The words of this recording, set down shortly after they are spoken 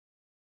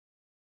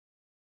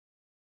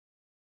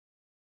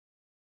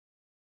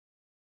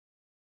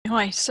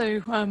Hi,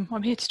 so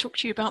I'm here to talk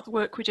to you about the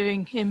work we're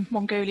doing in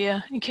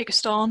Mongolia and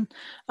Kyrgyzstan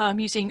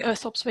using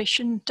Earth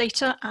observation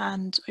data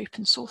and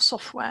open source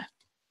software.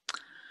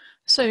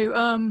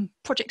 So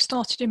project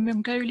started in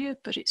Mongolia,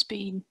 but it's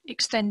been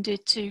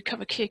extended to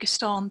cover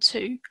Kyrgyzstan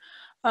too.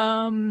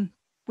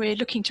 We're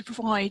looking to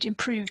provide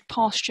improved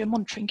pasture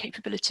monitoring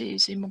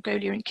capabilities in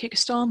Mongolia and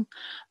Kyrgyzstan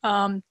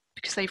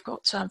because they've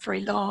got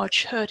very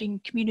large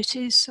herding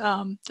communities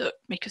that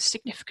make a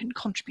significant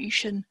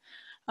contribution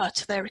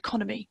to their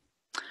economy.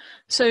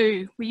 So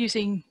we're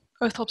using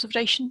Earth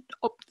observation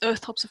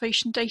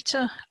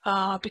data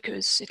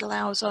because it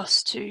allows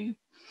us to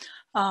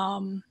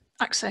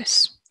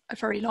access a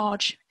very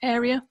large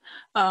area.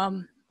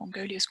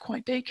 Mongolia is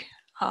quite big,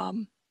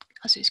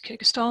 as is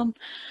Kyrgyzstan,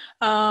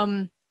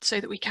 so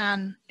that we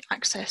can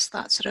access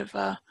that sort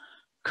of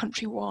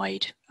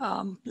countrywide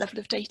level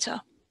of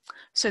data,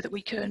 so that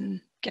we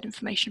can get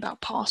information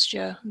about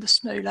pasture and the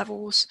snow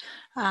levels,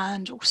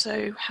 and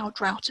also how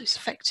drought is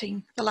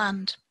affecting the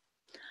land.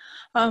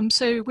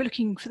 So we're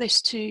looking for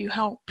this to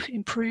help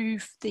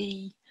improve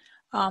the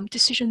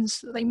decisions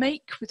that they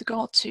make with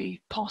regard to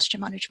pasture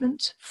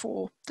management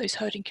for those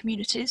herding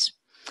communities.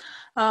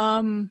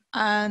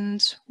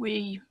 And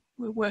we're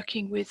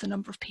working with a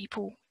number of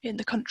people in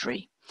the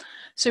country.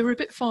 So we're a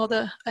bit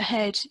farther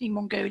ahead in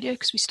Mongolia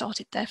because we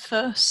started there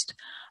first.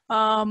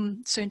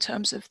 So in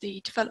terms of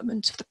the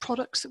development of the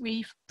products that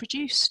we've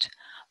produced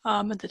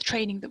and the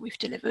training that we've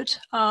delivered,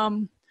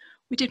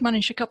 we did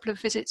manage a couple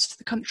of visits to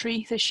the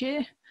country this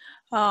year.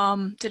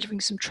 Delivering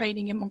some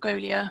training in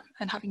Mongolia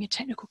and having a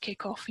technical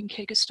kick-off in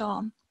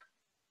Kyrgyzstan.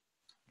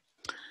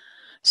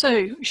 So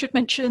I should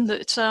mention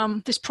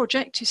that this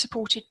project is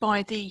supported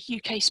by the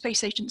UK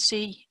Space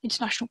Agency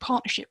International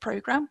Partnership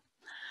Programme.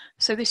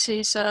 So this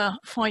is a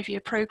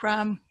 5-year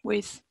programme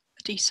with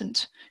a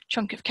decent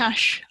chunk of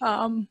cash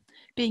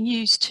being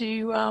used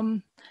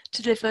to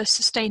deliver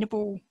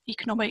sustainable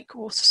economic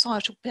or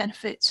societal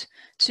benefit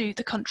to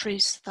the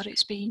countries that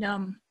it's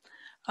been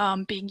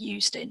being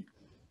used in.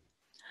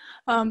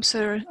 So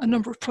there are a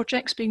number of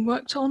projects being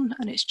worked on,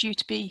 and it's due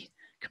to be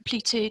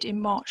completed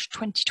in March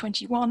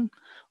 2021,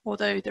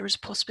 although there is a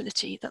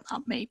possibility that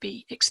that may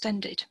be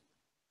extended.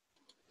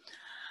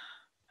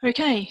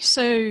 Okay,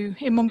 so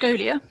in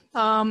Mongolia,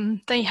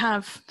 they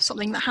have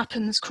something that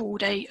happens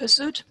called a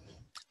azud.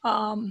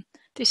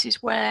 This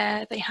is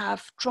where they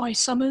have dry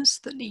summers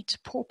that lead to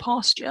poor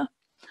pasture,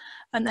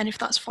 and then if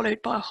that's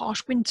followed by a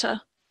harsh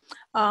winter,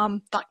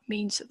 that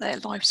means that their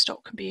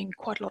livestock can be in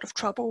quite a lot of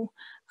trouble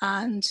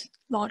and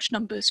large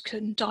numbers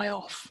can die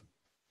off.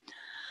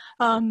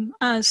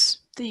 As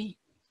the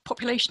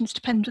population is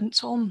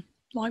dependent on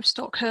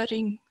livestock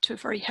herding to a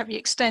very heavy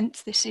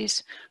extent, this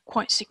is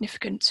quite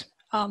significant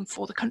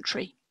for the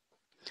country.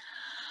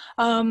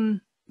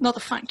 Another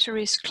factor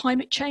is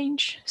climate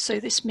change. So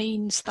this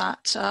means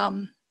that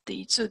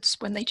the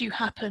zuds, when they do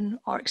happen,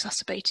 are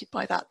exacerbated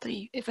by that.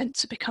 The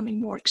events are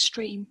becoming more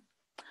extreme.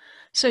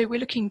 So we're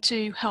looking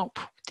to help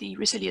the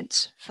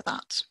resilience for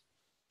that.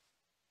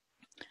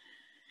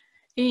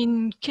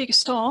 In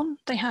Kyrgyzstan,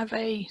 they have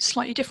a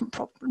slightly different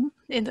problem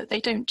in that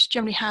they don't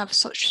generally have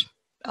such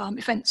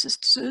events as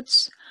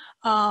zuds,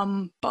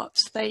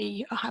 but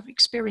they are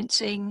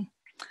experiencing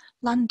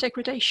land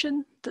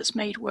degradation that's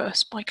made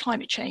worse by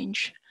climate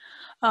change.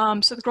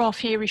 So the graph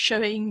here is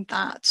showing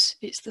that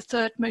it's the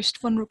 3rd most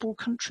vulnerable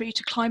country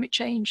to climate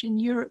change in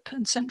Europe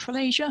and Central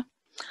Asia.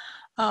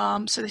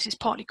 So this is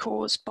partly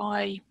caused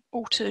by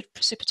altered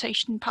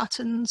precipitation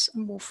patterns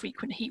and more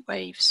frequent heat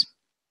waves.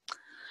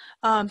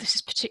 This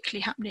is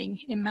particularly happening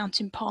in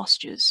mountain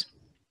pastures.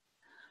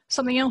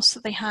 Something else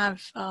that they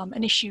have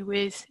an issue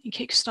with in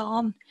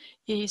Kyrgyzstan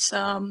is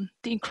the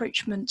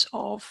encroachment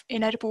of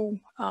inedible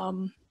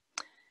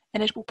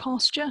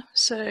pasture.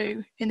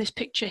 So in this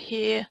picture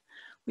here,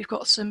 we've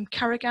got some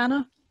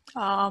karagana,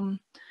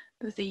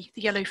 the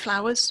yellow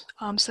flowers.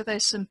 So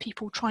there's some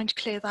people trying to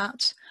clear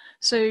that.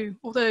 So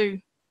although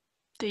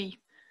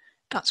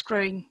that's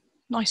growing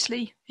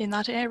nicely in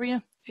that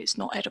area, it's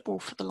not edible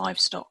for the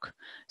livestock.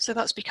 So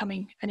that's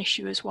becoming an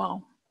issue as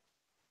well.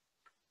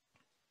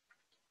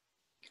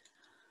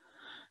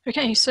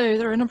 Okay, so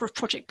there are a number of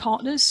project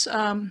partners.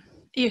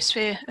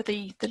 Eosphere are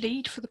the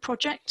lead for the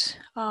project,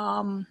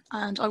 and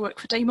I work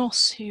for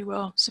Deimos, who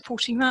are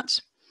supporting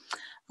that.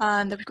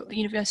 And then we've got the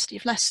University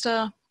of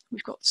Leicester.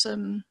 We've got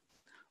some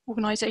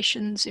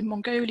organisations in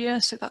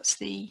Mongolia, so that's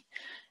the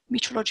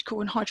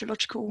Meteorological and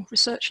Hydrological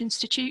Research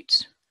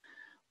Institute.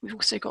 We've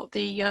also got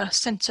the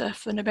Centre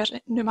for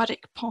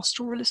Nomadic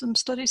Pastoralism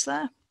Studies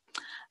there.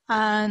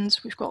 And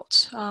we've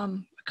got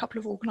a couple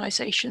of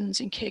organisations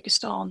in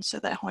Kyrgyzstan, so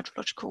their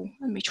hydrological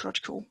and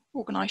meteorological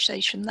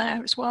organisation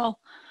there as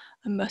well.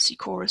 And Mercy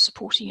Corps is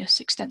supporting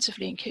us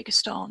extensively in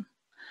Kyrgyzstan.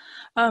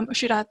 I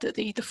should add that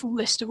the full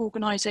list of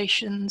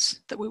organisations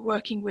that we're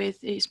working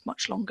with is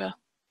much longer.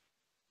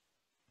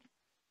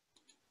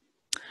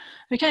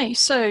 Okay,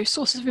 so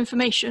sources of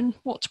information,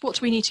 what do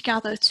we need to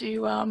gather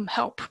to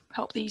help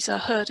these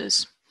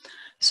herders?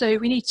 So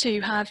we need to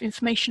have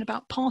information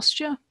about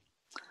pasture.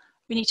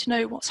 We need to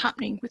know what's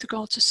happening with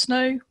regard to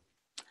snow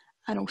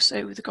and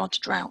also with regard to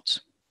drought.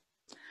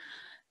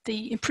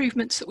 The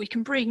improvements that we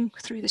can bring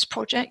through this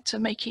project are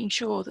making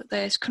sure that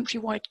there's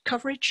countrywide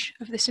coverage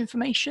of this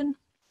information,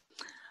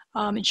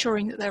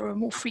 ensuring that there are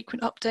more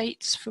frequent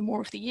updates for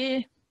more of the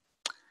year,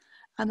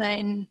 and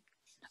then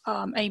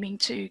aiming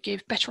to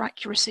give better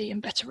accuracy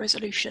and better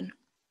resolution.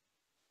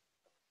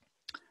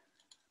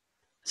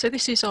 So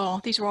these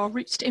are our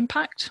routes to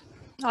impact.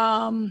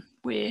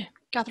 We're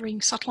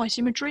gathering satellite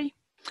imagery.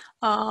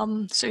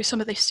 So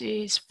some of this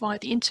is via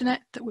the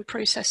internet that we're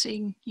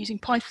processing using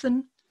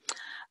Python.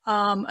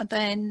 And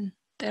then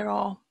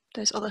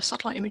there's other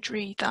satellite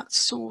imagery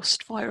that's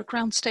sourced via a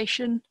ground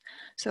station.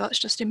 So that's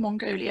just in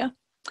Mongolia.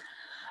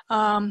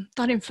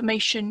 That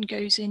information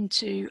goes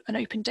into an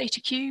open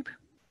data cube,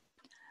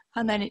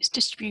 and then it's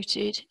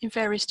distributed in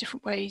various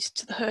different ways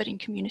to the herding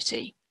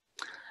community.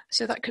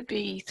 So that could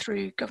be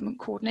through government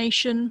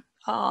coordination.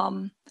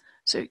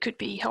 So it could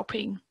be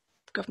helping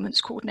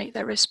governments coordinate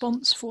their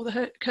response for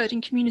the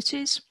herding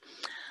communities.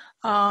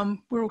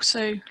 We're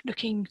also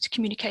looking to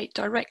communicate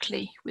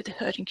directly with the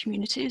herding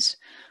communities.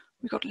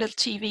 We've got a little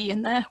TV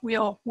in there. We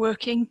are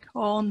working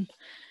on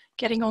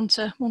getting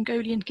onto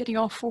Mongolian, getting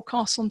our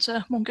forecasts onto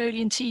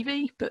Mongolian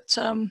TV, but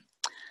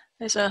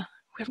we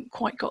haven't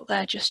quite got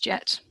there just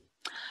yet.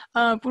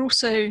 We're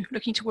also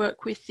looking to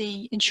work with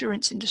the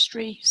insurance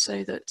industry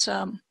so that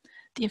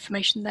the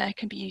information there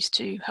can be used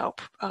to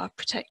help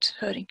protect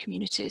herding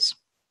communities.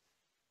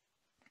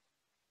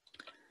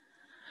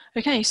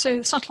 Okay, so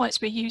the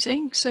satellites we're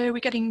using, so we're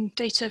getting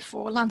data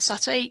for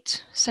Landsat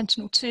 8,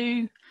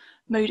 Sentinel-2,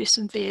 MODIS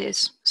and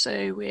VIIRS.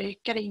 So we're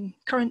getting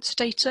current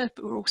data,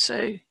 but we're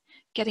also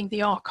getting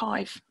the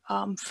archive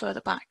further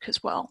back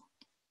as well.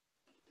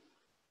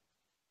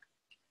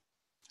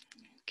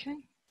 Okay.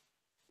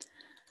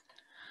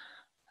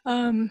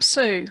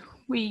 So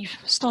we've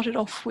started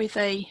off with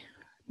a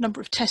number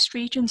of test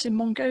regions in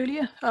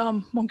Mongolia.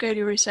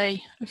 Mongolia is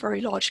a very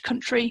large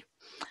country.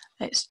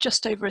 It's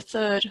just over a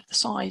third of the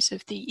size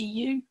of the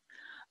EU.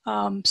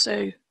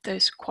 So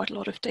there's quite a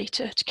lot of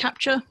data to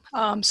capture.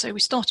 So we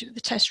started with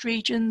the test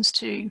regions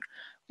to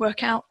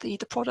work out the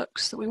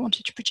products that we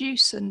wanted to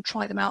produce and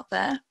try them out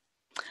there.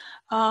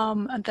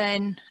 And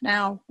then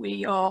now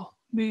we are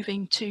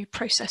moving to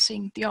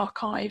processing the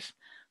archive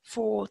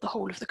for the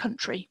whole of the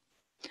country.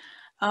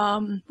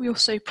 We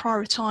also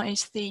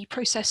prioritise the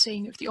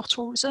processing of the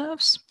otter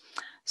reserves.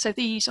 So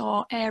these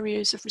are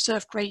areas of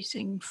reserve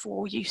grazing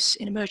for use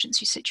in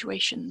emergency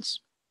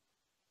situations.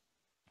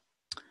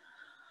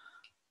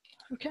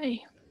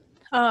 Okay,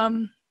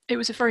 it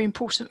was very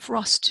important for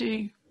us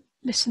to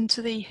listen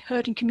to the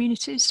herding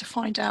communities to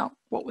find out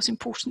what was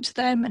important to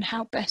them and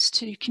how best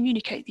to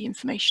communicate the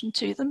information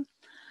to them.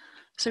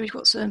 So we've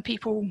got some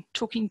people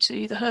talking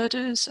to the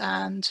herders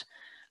and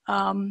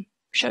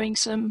showing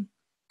some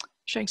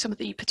of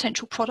the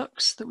potential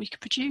products that we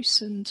could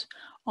produce and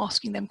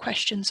asking them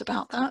questions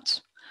about that.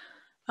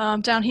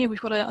 Down here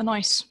we've got a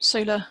nice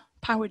solar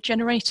powered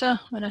generator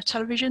and a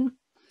television.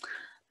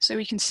 So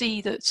we can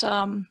see that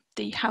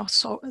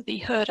the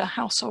herder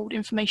household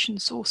information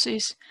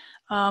sources,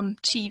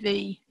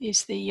 TV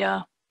is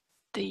the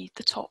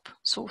top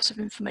source of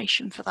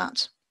information for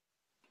that.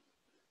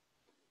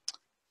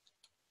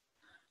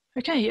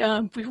 Okay,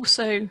 we've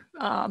also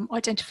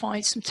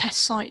identified some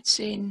test sites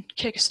in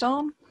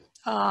Kyrgyzstan,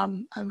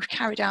 and we've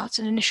carried out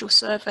an initial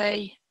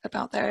survey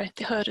about the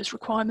herders'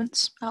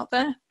 requirements out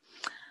there.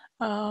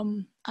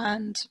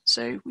 And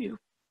so we'll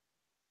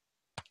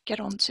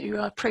get on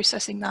to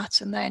processing that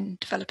and then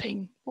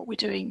developing what we're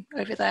doing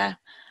over there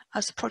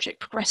as the project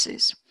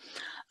progresses.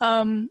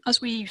 As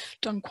we've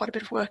done quite a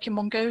bit of work in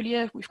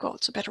Mongolia, we've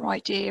got a better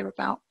idea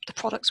about the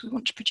products we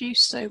want to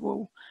produce, so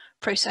we'll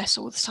process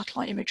all the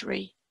satellite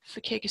imagery for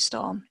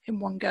Kyrgyzstan in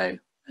one go,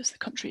 as the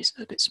country is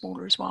a bit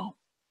smaller as well.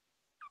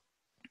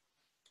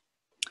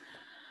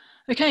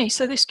 Okay,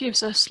 so this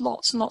gives us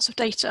lots and lots of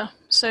data.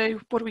 So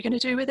what are we going to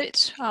do with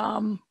it?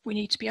 We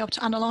need to be able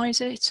to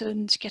analyse it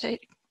and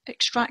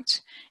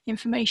extract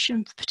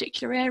information for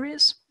particular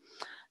areas.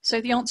 So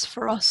the answer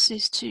for us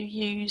is to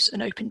use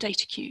an open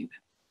data cube.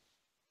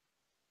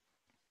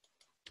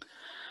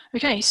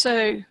 Okay,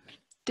 so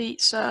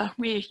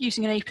we're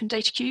using an open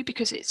data cube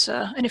because it's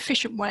an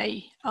efficient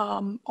way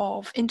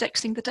of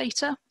indexing the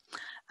data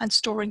and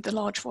storing the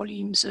large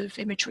volumes of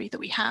imagery that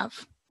we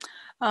have.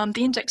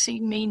 The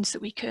indexing means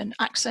that we can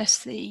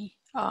access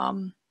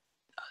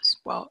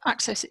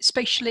access it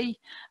spatially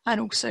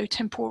and also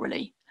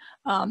temporally.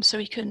 So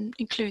we can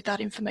include that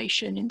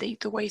information in the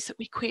ways that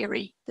we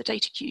query the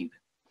data cube.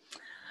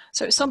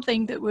 So it's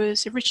something that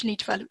was originally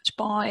developed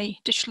by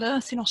Digital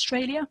Earth in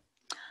Australia,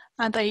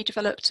 and they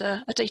developed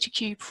a data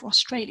cube for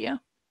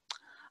Australia.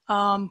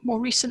 More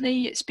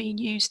recently, it's been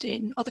used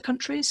in other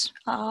countries,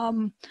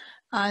 and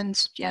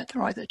yeah,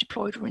 they're either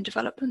deployed or in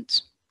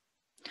development.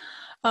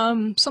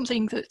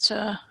 Something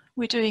that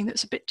we're doing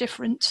that's a bit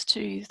different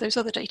to those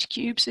other data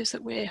cubes is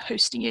that we're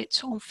hosting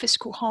it on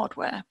physical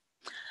hardware.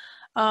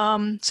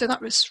 So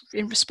that was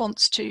in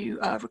response to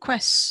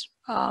requests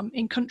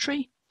in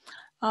country,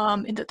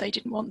 in that they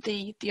didn't want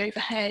the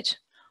overhead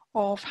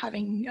of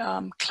having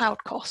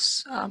cloud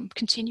costs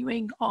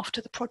continuing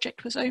after the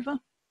project was over.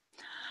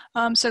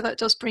 So that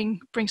does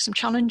bring some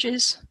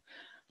challenges,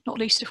 not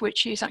least of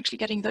which is actually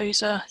getting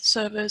those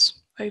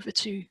servers over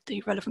to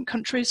the relevant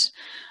countries,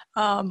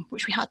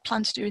 which we had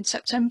planned to do in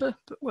September,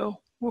 but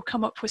we'll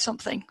come up with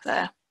something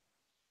there.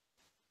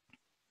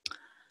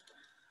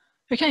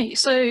 Okay,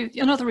 so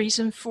another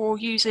reason for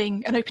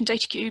using an Open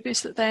Data Cube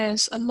is that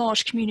there's a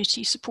large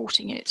community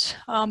supporting it.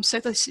 So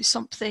this is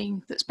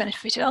something that's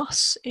benefited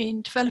us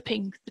in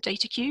developing the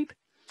Data Cube,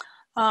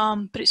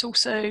 but it's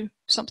also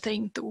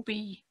something that will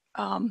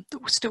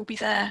still be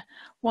there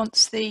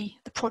once the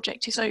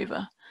project is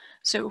over.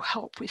 So it will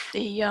help with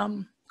the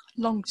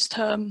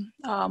long-term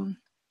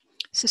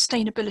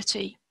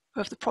sustainability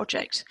of the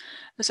project,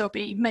 as there'll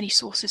be many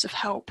sources of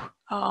help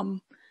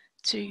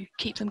to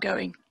keep them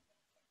going.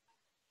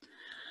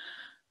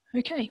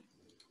 Okay,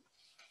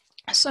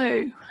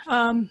 so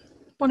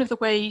one of the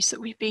ways that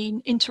we've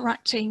been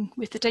interacting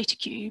with the Data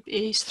Cube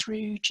is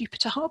through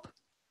Jupyter Hub.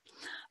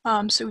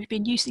 So we've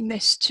been using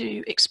this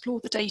to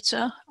explore the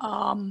data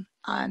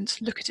and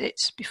look at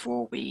it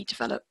before we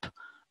develop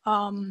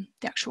the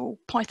actual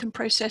Python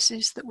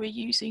processes that we're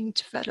using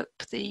to develop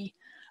the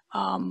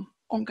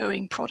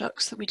ongoing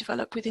products that we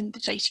develop within the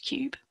Data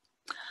Cube.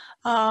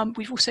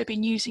 We've also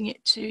been using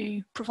it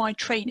to provide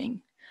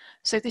training.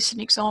 So this is an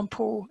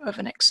example of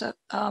an excerpt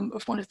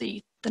of one of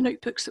the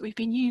notebooks that we've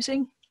been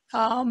using.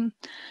 So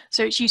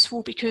it's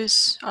useful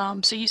because,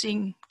 so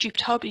using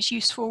Jupyter Hub is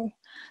useful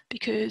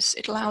because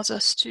it allows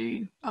us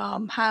to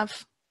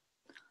have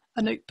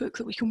a notebook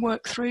that we can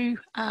work through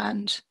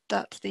and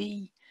that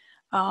the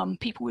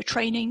people we're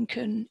training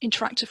can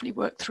interactively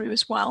work through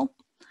as well.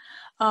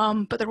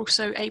 But they're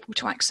also able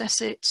to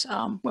access it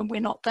when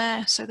we're not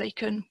there, so they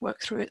can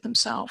work through it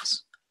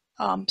themselves.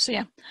 So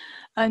yeah,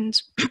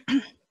 and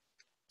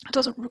it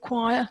doesn't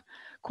require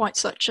quite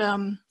such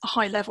a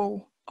high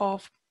level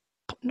of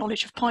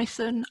knowledge of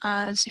Python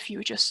as if you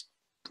were just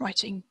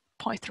writing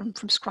Python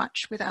from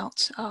scratch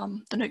without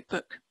the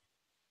notebook.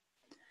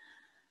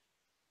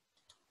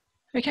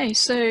 Okay,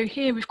 so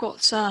here we've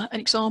got an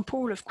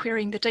example of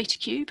querying the Data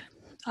Cube.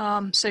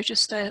 So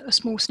just a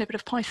small snippet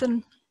of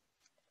Python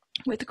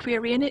with the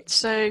query in it.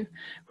 So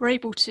we're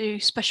able to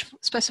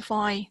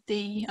specify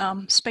the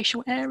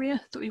spatial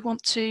area that we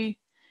want to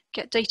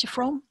get data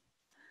from.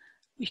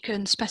 We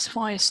can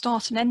specify a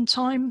start and end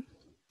time.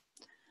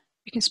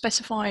 We can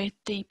specify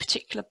the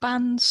particular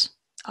bands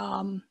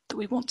that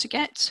we want to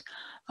get.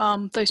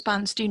 Those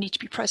bands do need to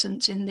be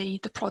present in the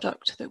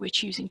product that we're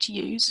choosing to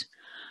use.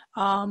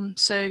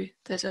 So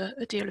there's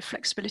a deal of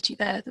flexibility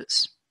there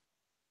that's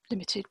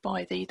limited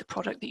by the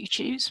product that you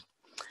choose.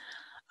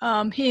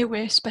 Here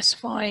we're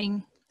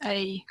specifying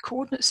a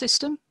coordinate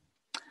system.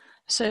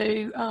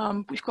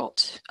 So we've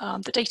got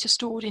the data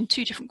stored in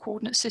two different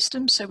coordinate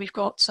systems. So we've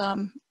got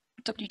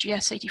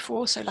WGS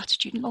 84, so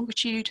latitude and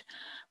longitude.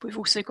 We've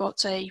also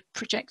got a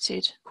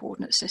projected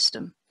coordinate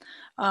system.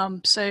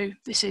 So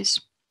this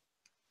is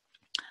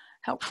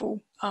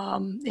helpful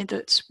in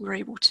that we're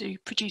able to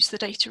produce the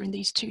data in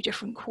these two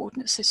different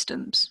coordinate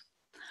systems.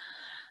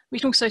 We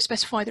can also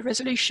specify the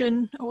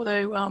resolution,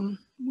 although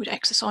we'd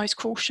exercise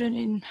caution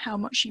in how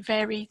much you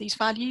vary these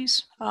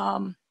values,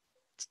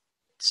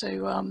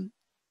 so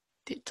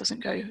it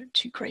doesn't go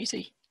too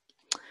crazy.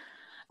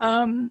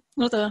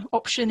 Another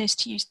option is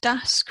to use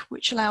Dask,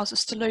 which allows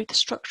us to load the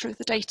structure of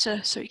the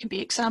data so it can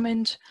be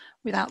examined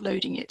without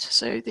loading it.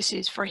 So this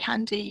is very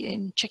handy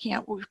in checking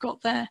out what we've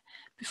got there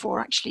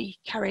before actually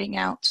carrying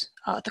out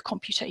the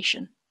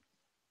computation.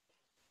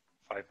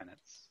 5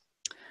 minutes.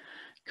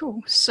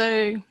 Cool.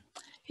 So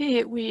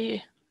here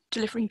we're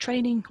delivering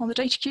training on the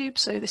Data Cube.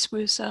 So this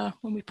was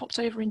when we popped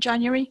over in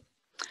January.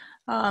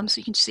 So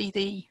you can see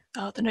the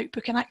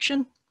notebook in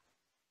action.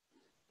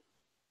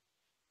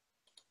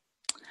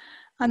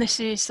 And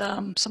this is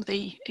some of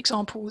the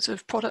examples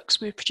of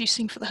products we're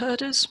producing for the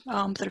herders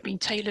that have been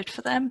tailored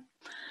for them.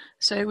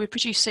 So we're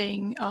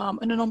producing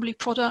an anomaly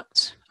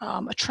product,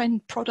 a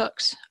trend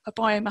product, a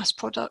biomass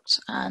product,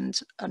 and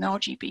an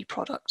RGB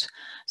product.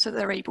 So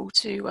they're able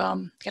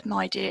to get an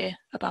idea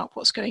about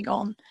what's going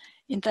on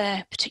in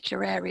their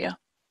particular area.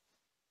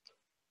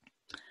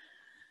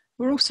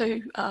 We're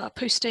also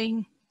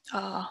posting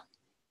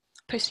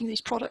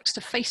these products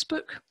to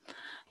Facebook,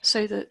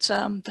 so that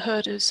the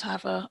herders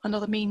have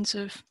another means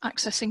of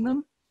accessing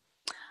them,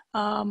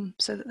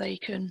 so that they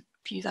can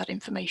view that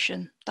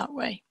information that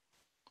way.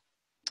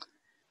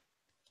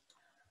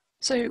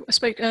 So I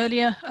spoke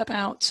earlier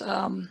about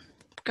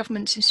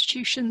government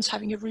institutions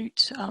having a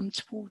route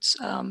towards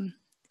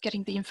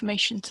getting the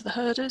information to the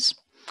herders.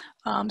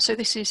 So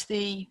this is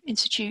the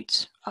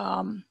Institute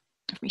of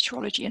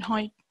Meteorology and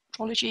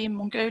Hydrology in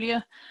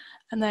Mongolia,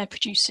 and they're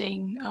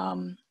producing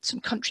some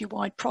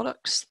countrywide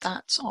products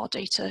that our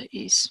data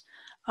is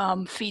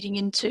feeding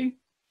into.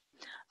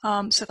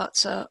 So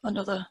that's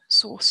another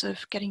source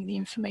of getting the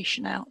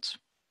information out.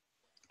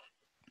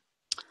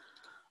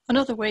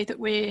 Another way that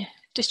we're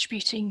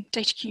distributing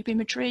Data Cube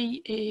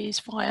imagery is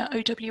via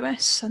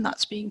OWS, and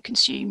that's being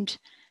consumed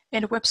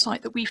in a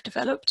website that we've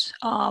developed,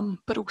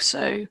 but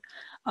also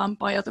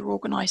by other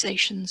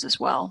organisations as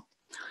well.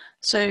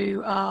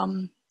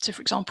 So, so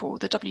for example,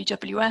 the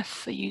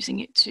WWF are using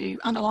it to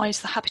analyse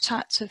the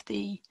habitat of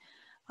the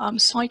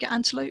Saiga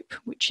antelope,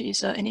 which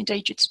is an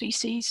endangered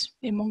species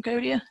in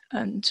Mongolia,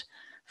 and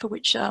for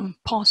which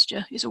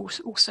pasture is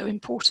also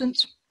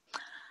important.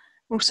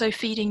 We're also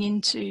feeding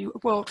into a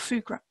World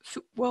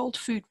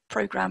Food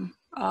Programme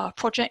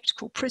project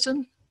called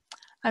PRISM,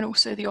 and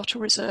also the Otter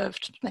Reserve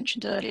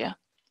mentioned earlier.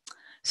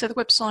 So the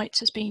website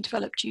has been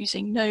developed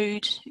using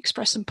Node,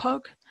 Express and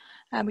Pug,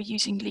 and we're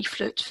using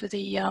Leaflet for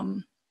the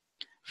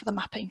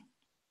mapping.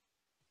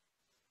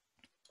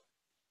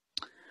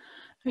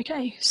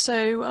 Okay,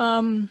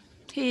 so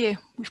here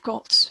we've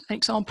got an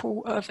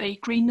example of a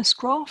greenness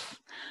graph.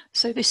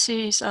 So this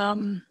is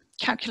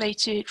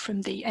calculated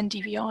from the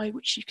NDVI,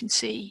 which you can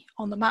see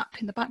on the map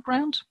in the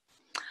background.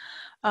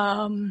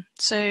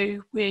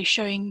 So we're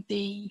showing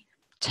the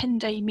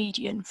 10-day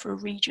median for a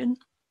region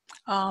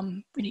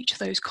in each of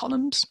those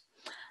columns,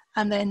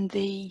 and then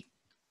the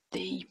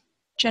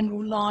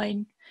general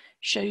line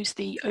shows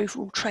the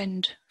overall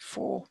trend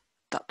for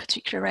that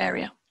particular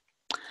area.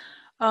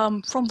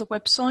 From the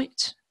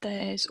website,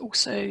 there's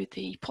also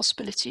the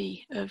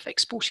possibility of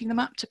exporting the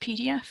map to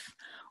PDF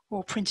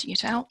or printing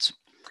it out.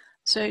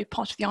 So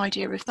part of the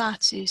idea of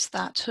that is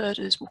that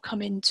herders will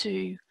come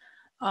into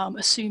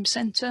a SOOM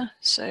centre.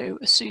 So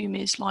a SOOM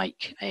is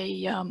like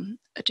a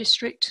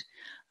district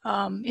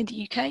in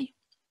the UK.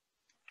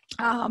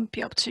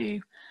 Be able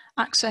to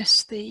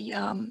access the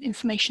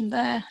information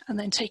there and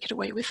then take it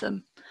away with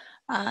them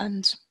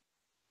and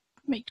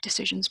make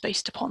decisions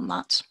based upon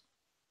that.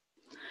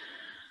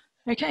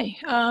 Okay,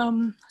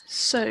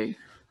 so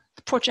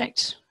the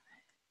project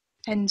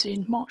ends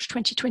in March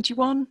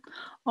 2021,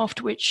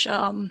 after which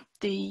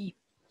the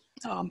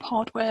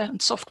hardware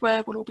and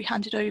software will all be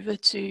handed over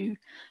to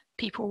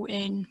people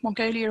in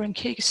Mongolia and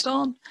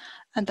Kyrgyzstan,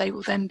 and they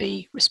will then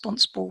be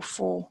responsible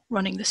for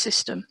running the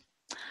system.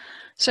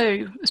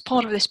 So as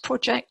part of this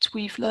project,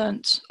 we've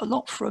learnt a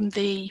lot from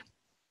the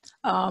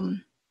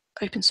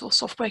open source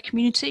software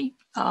community,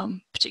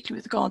 particularly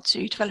with regard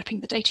to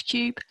developing the data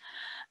cube,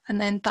 and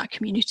then that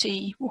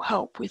community will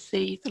help with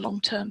the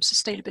long-term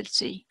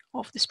sustainability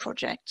of this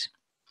project.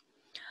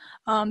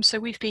 So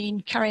we've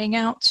been carrying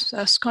out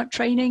Skype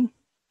training,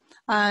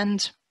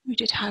 and we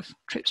did have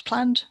trips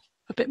planned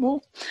a bit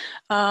more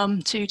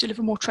to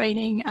deliver more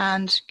training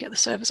and get the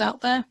servers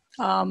out there.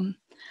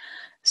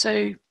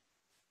 So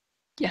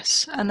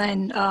yes, and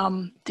then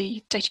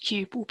the data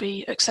cube will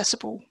be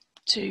accessible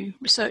to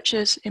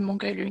researchers in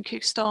Mongolia and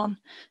Kyrgyzstan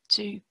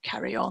to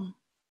carry on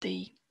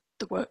the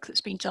work that's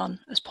been done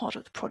as part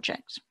of the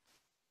project.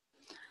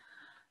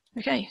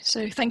 Okay,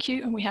 so thank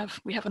you, and we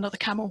have another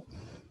camel.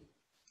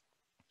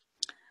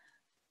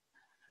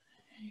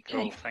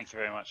 Okay. Cool. Thank you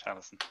very much,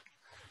 Alison.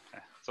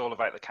 It's all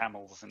about the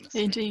camels in this.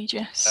 Indeed,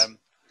 yes.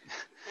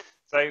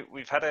 So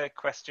we've had a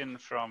question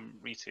from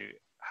Ritu.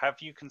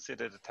 Have you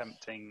considered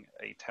attempting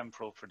a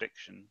temporal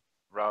prediction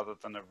rather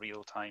than a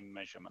real-time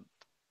measurement?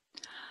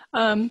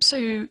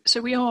 So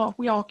we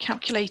are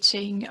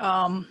calculating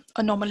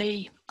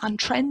anomaly and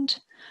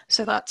trend.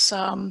 So that's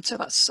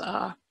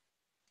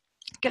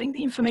getting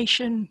the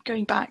information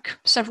going back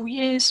several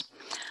years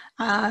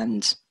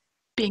and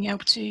being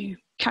able to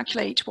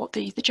calculate what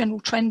the general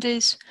trend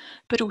is,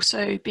 but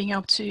also being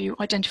able to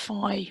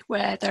identify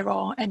where there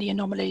are any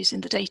anomalies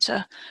in the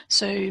data.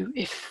 So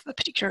if a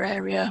particular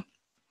area,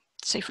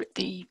 say for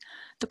the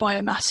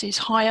biomass is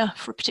higher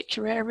for a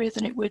particular area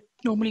than it would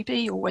normally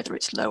be, or whether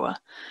it's lower.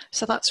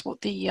 So that's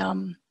what the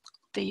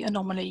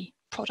anomaly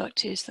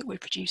product is that we're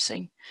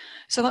producing.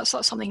 So that's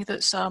something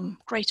that's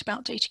great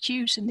about data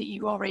cubes, in that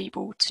you are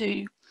able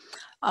to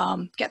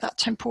get that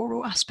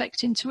temporal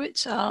aspect into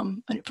it,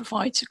 and it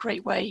provides a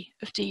great way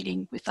of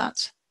dealing with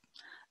that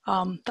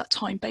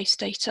time-based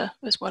data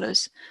as well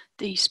as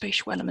the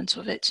spatial element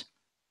of it.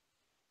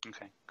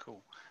 Okay,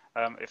 cool.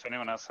 If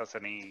anyone else has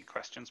any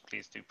questions,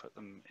 please do put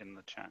them in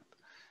the chat.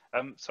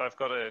 So I've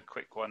got a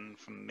quick one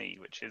from me,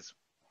 which is,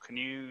 can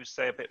you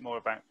say a bit more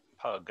about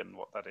Pug and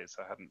what that is?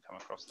 I hadn't come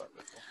across that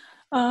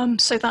before.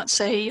 So that's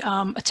a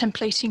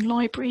templating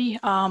library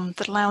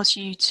that allows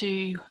you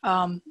to,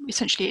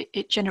 essentially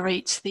it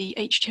generates the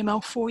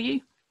HTML for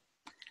you.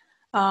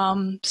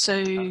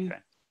 So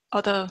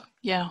other,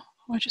 yeah,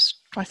 I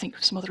just try to think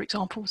of some other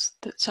examples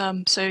that,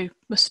 so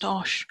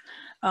Moustache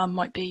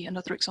might be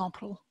another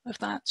example of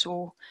that,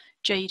 or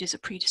Jade is a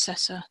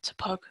predecessor to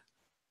Pug.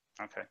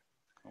 Okay,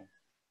 cool.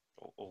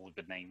 All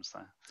the good names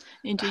there.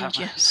 Indeed,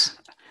 yes.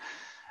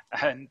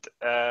 And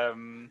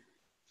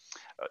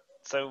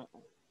so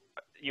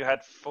you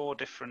had 4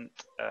 different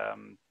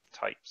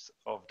types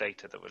of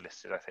data that were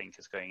listed, I think,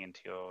 as going into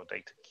your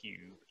data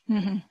cube.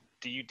 Mm-hmm.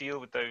 Do you deal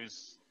with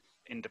those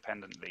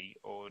independently,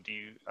 or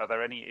are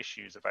there any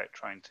issues about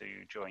trying to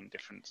join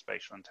different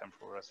spatial and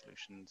temporal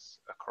resolutions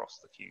across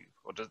the cube,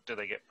 or do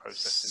they get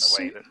processed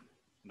in a way that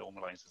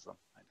normalizes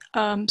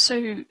them?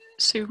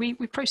 So we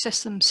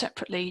process them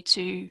separately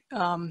to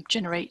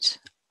generate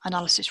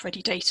analysis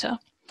ready data.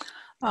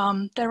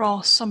 There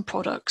are some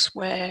products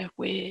where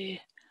we're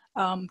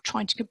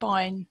trying to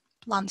combine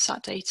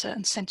Landsat data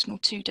and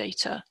Sentinel-2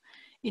 data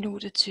in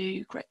order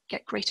to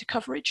get greater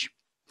coverage.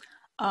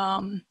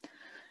 We're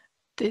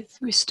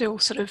still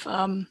sort of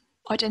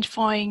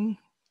identifying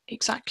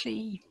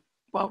exactly,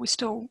 well, we're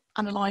still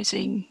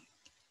analysing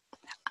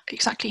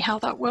exactly how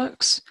that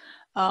works,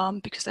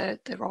 because there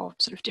are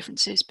sort of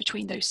differences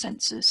between those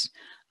sensors.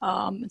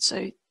 And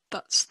so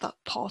that's that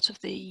part of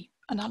the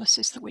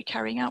analysis that we're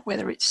carrying out,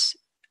 whether it's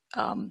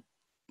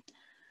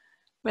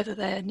whether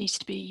there needs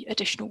to be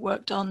additional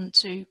work done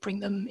to bring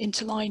them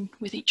into line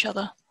with each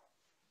other.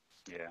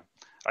 Yeah,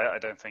 I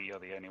don't think you're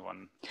the only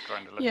one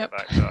trying to look Yep.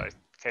 at that. So I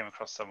came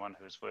across someone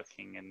who was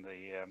working in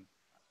the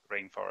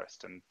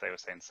rainforest, and they were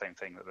saying the same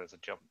thing, that there's a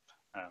jump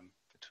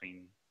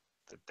between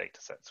the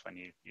data sets when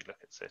you look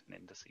at certain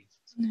indices.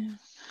 Yeah.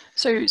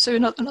 So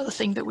another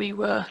thing that we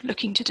were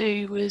looking to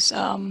do was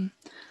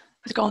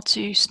with regard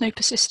to snow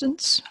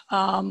persistence,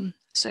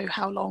 so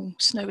how long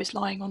snow is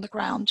lying on the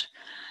ground.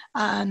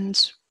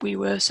 And we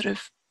were sort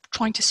of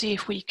trying to see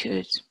if we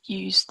could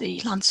use the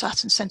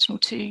Landsat and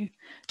Sentinel-2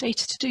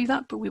 data to do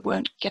that, but we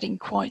weren't getting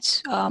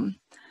quite,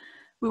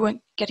 we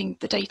weren't getting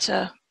the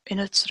data in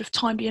a sort of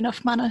timely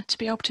enough manner to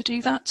be able to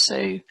do that.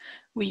 So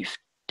we've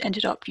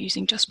ended up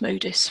using just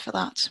MODIS for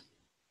that.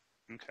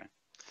 Okay.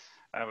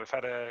 We've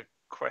had a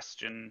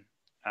question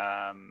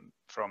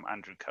from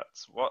Andrew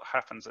Cutts. What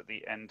happens at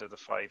the end of the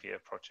 5-year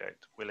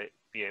project? Will it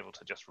be able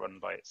to just run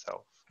by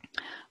itself?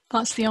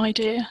 That's the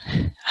idea.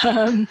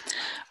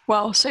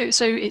 Well, so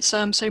it's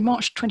so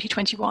March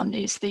 2021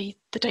 is the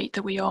date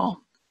that we are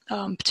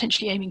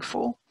potentially aiming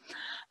for,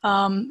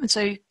 and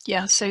so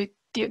yeah, so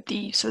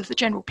the sort of the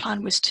general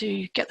plan was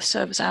to get the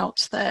servers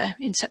out there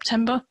in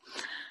September.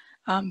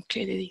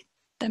 Clearly,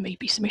 there may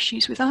be some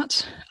issues with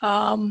that,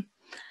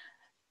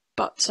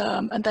 but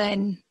and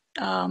then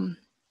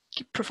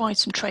provide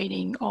some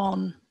training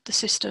on the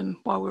system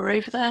while we're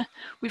over there.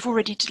 We've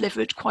already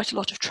delivered quite a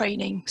lot of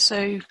training,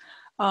 so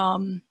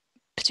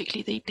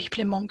particularly the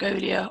people in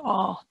Mongolia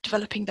are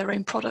developing their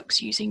own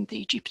products using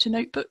the Jupyter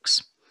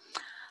notebooks.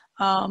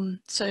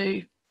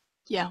 So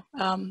yeah,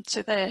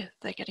 so they're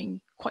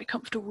getting quite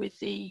comfortable with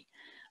the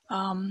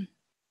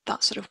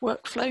that sort of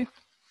workflow.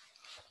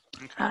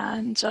 Okay.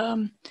 And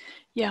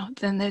yeah,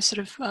 then there's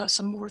sort of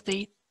some more of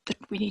that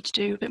we need to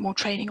do a bit more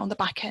training on the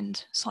back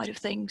end side of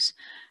things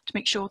to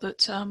make sure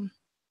that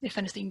if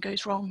anything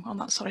goes wrong on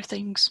that side of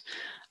things,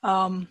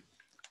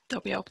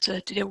 they'll be able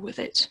to deal with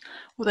it.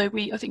 Although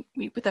I think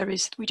we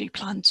do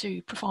plan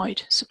to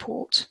provide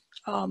support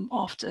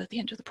after the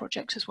end of the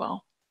project as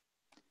well.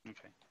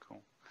 Okay,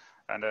 cool.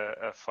 And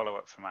a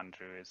follow-up from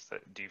Andrew is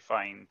that, do you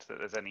find that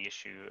there's any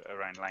issue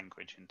around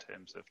language in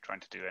terms of trying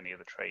to do any of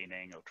the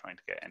training or trying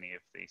to get any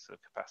of the sort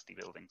of capacity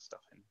building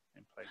stuff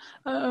in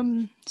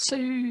place?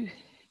 So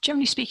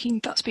generally speaking,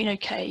 that's been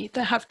okay.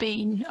 There have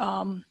been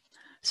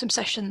some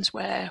sessions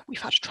where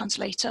we've had a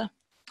translator,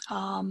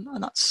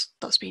 and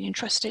that's been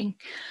interesting.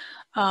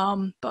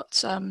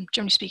 But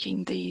generally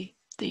speaking, the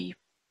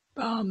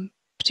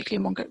particularly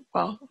in Mongolia,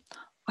 well,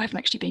 I haven't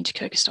actually been to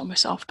Kyrgyzstan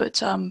myself,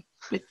 but when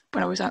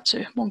I was out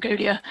to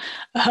Mongolia,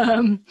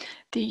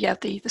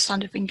 the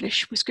standard of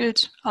English was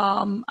good,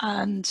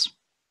 and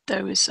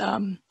there was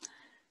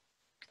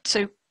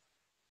so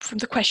from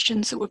the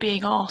questions that were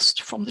being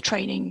asked from the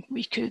training,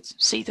 we could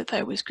see that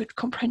there was good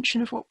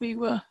comprehension of what we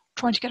were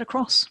trying to get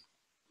across.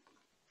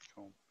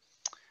 Cool.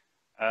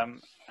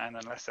 And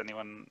unless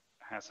anyone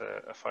has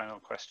a final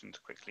question to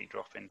quickly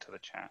drop into the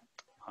chat,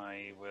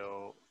 I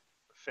will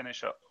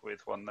finish up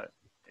with one that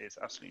is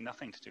absolutely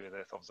nothing to do with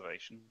Earth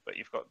observation, but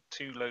you've got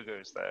two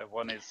logos there.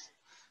 One is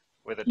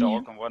with a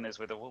dog, and one is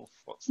with a wolf.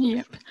 What's the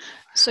difference?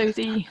 So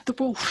the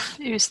wolf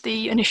is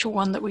the initial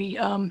one that we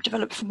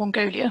developed for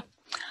Mongolia,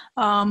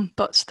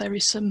 but there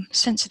is some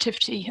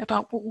sensitivity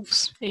about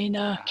wolves in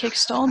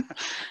Kyrgyzstan.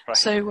 Right.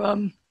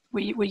 So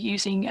we're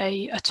using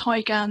a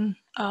Taigan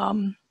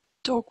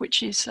dog,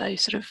 which is a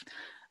sort of,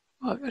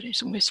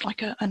 it's almost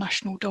like a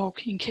national dog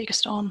in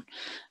Kyrgyzstan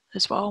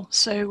as well.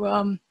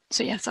 So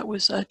so yes, that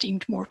was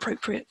deemed more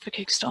appropriate for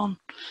Kyrgyzstan.